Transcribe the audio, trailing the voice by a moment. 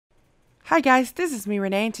Hi guys, this is me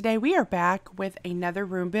Renee, and today we are back with another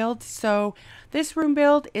room build. So this room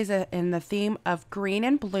build is in the theme of green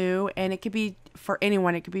and blue, and it could be for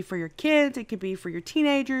anyone. It could be for your kids, it could be for your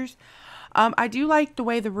teenagers. I do like the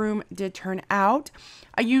way the room did turn out.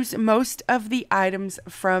 I used most of the items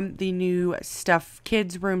from the new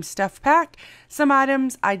kids room stuff pack. Some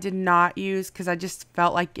items I did not use because I just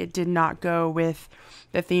felt like it did not go with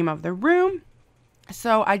the theme of the room.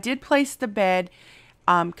 So I did place the bed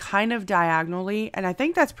kind of diagonally, and I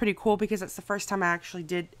think that's pretty cool because it's the first time I actually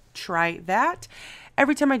did try that.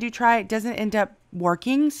 Every time I do try it doesn't end up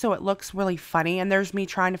working, so it looks really funny, and there's me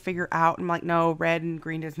trying to figure out, I'm like, no, red and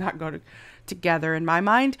green does not go together in my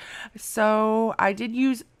mind. So I did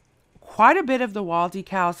use quite a bit of the wall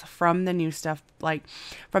decals from the new stuff,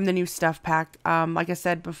 from the new stuff pack. Like I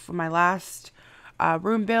said before, my last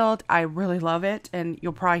room build, I really love it, and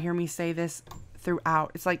you'll probably hear me say this throughout.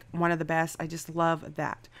 It's like one of the best. I just love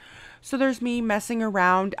that. So there's me messing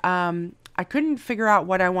around. I couldn't figure out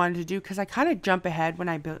what I wanted to do because I kind of jump ahead when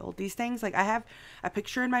I build these things. Like I have a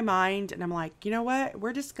picture in my mind and I'm like, you know what?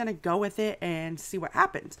 We're just going to go with it and see what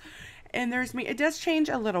happens. And there's me. It does change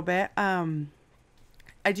a little bit.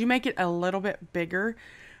 I do make it a little bit bigger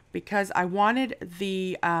because I wanted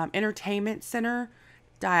the entertainment center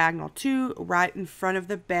diagonal too, right in front of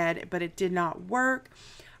the bed, but it did not work.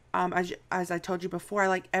 As I told you before, I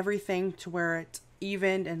like everything to where it's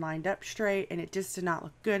evened and lined up straight, and it just did not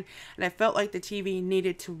look good. And I felt like the TV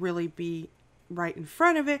needed to really be right in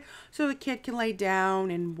front of it so the kid can lay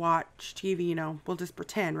down and watch TV, you know, we'll just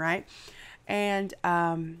pretend, right? And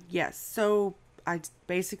yes, so I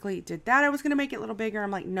basically did that. I was going to make it a little bigger.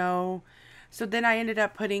 I'm like, no. So then I ended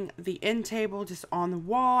up putting the end table just on the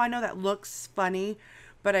wall. I know that looks funny,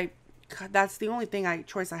 but that's the only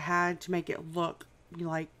choice I had to make it look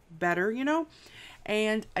like better, you know.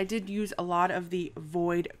 And I did use a lot of the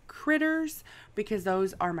void critters because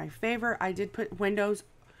those are my favorite. I did put windows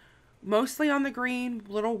mostly on the green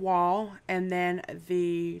little wall, and then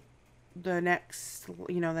the next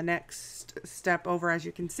step over, as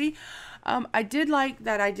you can see, I did like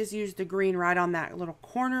that I just used the green right on that little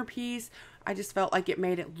corner piece. I just felt like it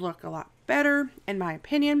made it look a lot better in my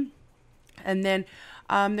opinion. And then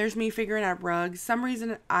there's me figuring out rugs. Some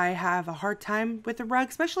reason I have a hard time with the rug,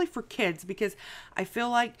 especially for kids, because I feel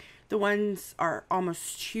like the ones are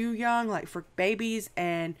almost too young, like for babies,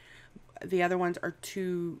 and the other ones are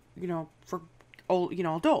too, for old,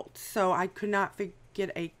 adults. So I could not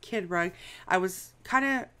get a kid rug. I was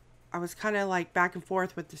kind of like back and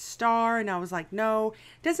forth with the star, and I was like, no,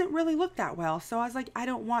 it doesn't really look that well. So I was like, I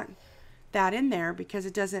don't want that in there because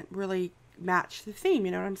it doesn't really match the theme,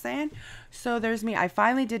 you know what I'm saying? So there's me. I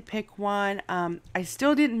finally did pick one. I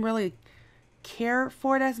still didn't really care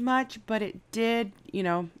for it as much, but it did,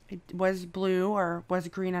 it was blue or was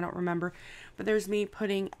green, I don't remember. But there's me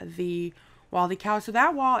putting the wall decal. So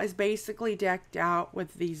that wall is basically decked out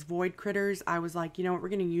with these void critters. I was like, you know what, we're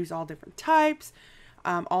going to use all different types,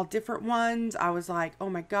 all different ones. I was like, oh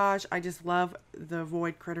my gosh, I just love the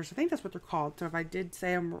void critters. I think that's what they're called. So if I did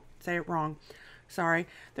say it wrong, sorry.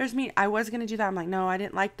 There's me. I was going to do that. I'm like, no, I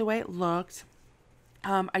didn't like the way it looked.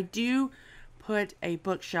 I do put a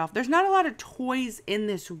bookshelf. There's not a lot of toys in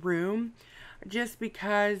this room just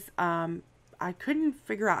because I couldn't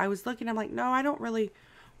figure out. I was looking, I'm like, no, I don't really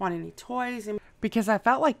want any toys. And because I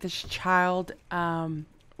felt like this child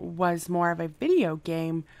was more of a video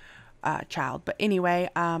game child. But anyway,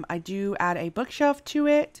 I do add a bookshelf to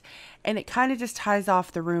it, and it kind of just ties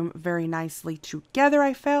off the room very nicely together,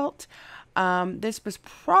 I felt. This was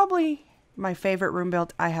probably my favorite room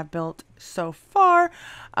build I have built so far.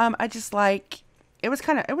 I just like, it was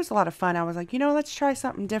a lot of fun. I was like, let's try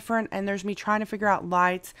something different. And there's me trying to figure out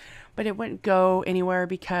lights, but it wouldn't go anywhere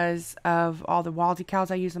because of all the wall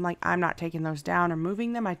decals I use. I'm like, I'm not taking those down or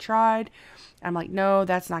moving them. I tried. I'm like, no,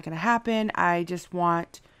 that's not going to happen. I just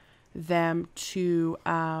want them to,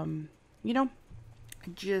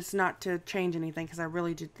 just not to change anything because I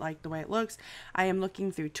really did like the way it looks. I am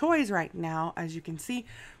looking through toys right now, as you can see.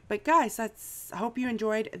 But guys, I hope you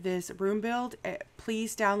enjoyed this room build.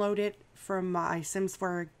 Please download it from my Sims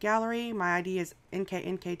 4 gallery. My ID is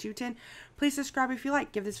NKNK210. Please subscribe if you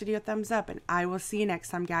like. Give this video a thumbs up, and I will see you next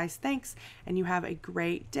time, guys. Thanks, and you have a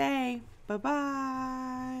great day.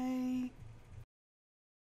 Bye-bye.